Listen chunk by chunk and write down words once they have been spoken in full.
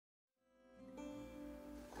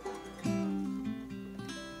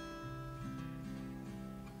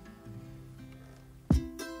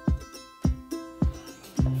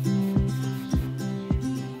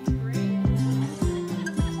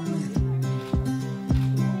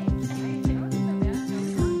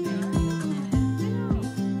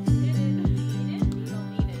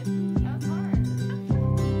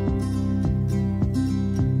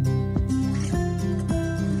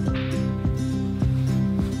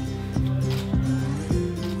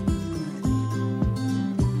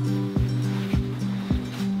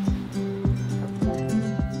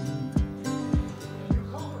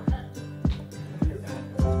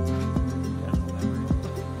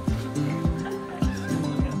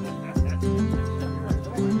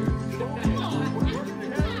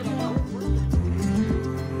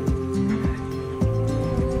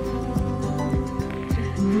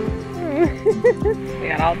We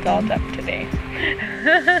got all dolled up today.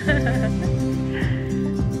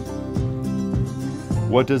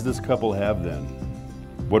 What does this couple have then?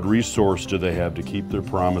 What resource do they have to keep their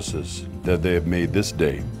promises that they have made this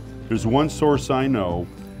day? There's one source I know,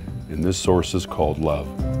 and this source is called love.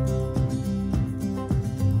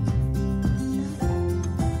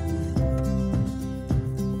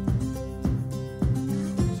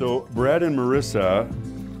 So Brad and Marissa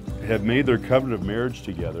have made their covenant of marriage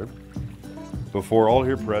together before all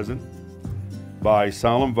here present by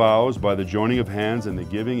solemn vows, by the joining of hands and the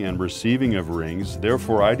giving and receiving of rings.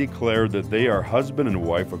 Therefore I declare that they are husband and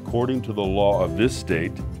wife according to the law of this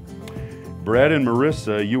state. Brad and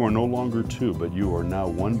Marissa, you are no longer two, but you are now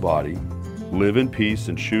one body. Live in peace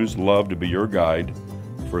and choose love to be your guide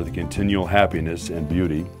for the continual happiness and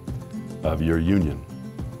beauty of your union.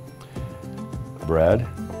 Brad,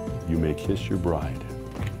 you may kiss your bride.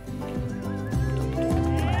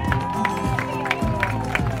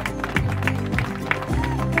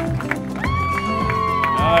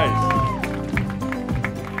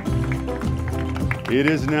 It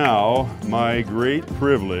is now my great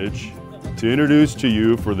privilege to introduce to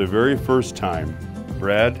you for the very first time,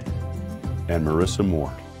 Brad and Marissa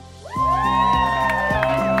Moore.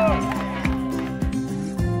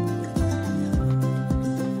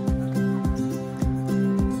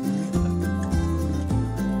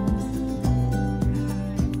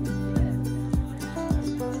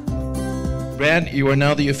 Brad, you are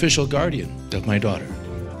now the official guardian of my daughter.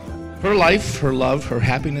 Her life, her love, her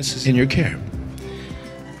happiness is in your care.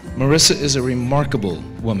 Marissa is a remarkable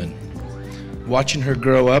woman. Watching her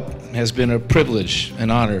grow up has been a privilege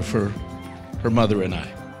and honor for her mother and I.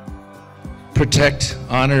 Protect,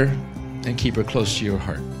 honor, and keep her close to your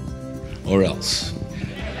heart, or else.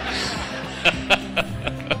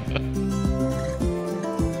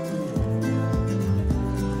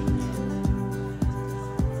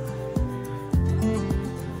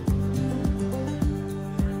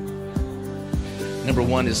 Number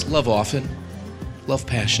one is love often, love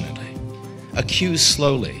passionately, accuse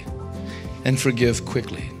slowly, and forgive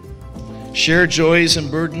quickly. Share joys and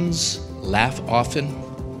burdens, laugh often,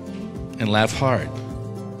 and laugh hard.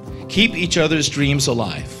 Keep each other's dreams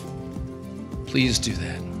alive. Please do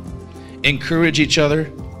that. Encourage each other,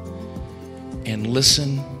 and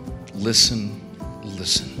listen, listen,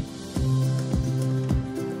 listen.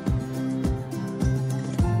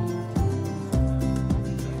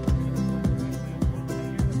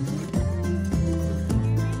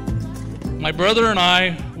 My brother and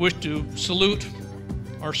I wish to salute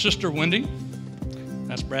our sister Wendy.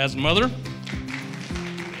 That's Brad's mother.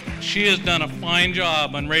 She has done a fine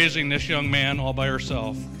job on raising this young man all by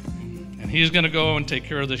herself. And he's going to go and take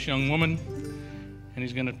care of this young woman, and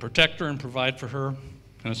he's going to protect her and provide for her, and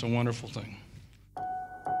it's a wonderful thing.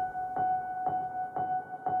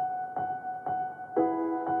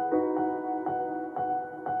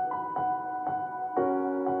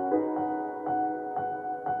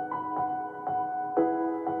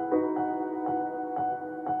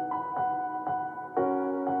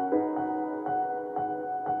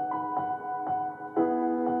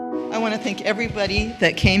 I want to thank everybody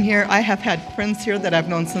that came here. I have had friends here that I've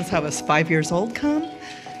known since I was 5 years old come,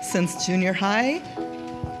 since junior high.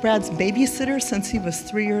 Brad's babysitter since he was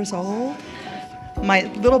 3 years old.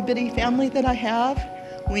 My little bitty family that I have,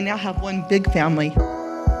 we now have one big family.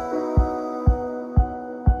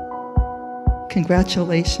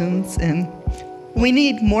 Congratulations, and we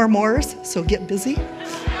need more Moores, so get busy,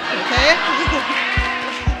 okay?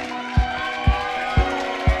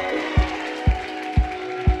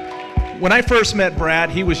 When I first met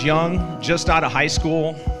Brad, he was young, just out of high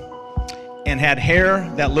school, and had hair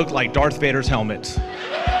that looked like Darth Vader's helmet.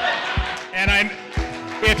 And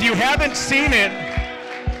if you haven't seen it,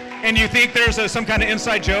 and you think there's some kind of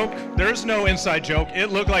inside joke, there's no inside joke.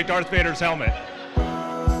 It looked like Darth Vader's helmet.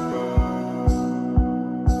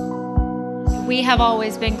 We have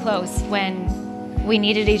always been close when we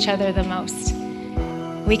needed each other the most.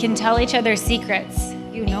 We can tell each other secrets.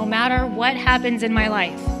 No matter what happens in my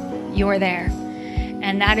life, you're there.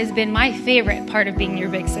 And that has been my favorite part of being your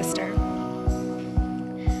big sister.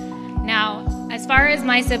 Now, as far as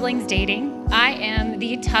my siblings dating, I am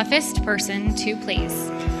the toughest person to please.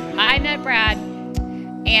 I met Brad,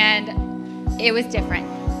 and it was different.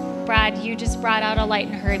 Brad, you just brought out a light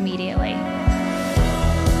in her immediately.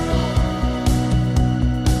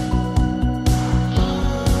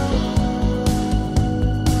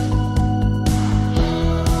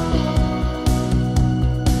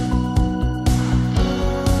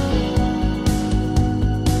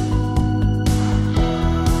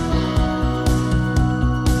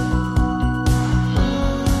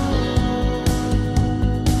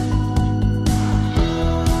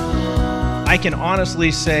 I can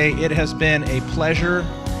honestly say it has been a pleasure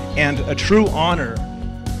and a true honor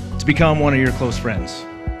to become one of your close friends.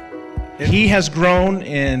 He has grown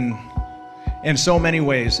in so many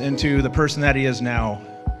ways into the person that he is now.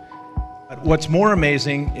 But what's more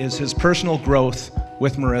amazing is his personal growth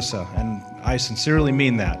with Marissa, and I sincerely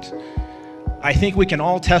mean that. I think we can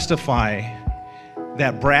all testify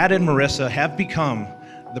that Brad and Marissa have become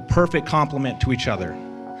the perfect complement to each other,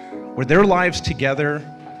 where their lives together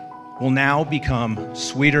will now become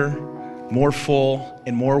sweeter, more full,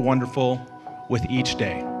 and more wonderful with each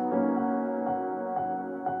day.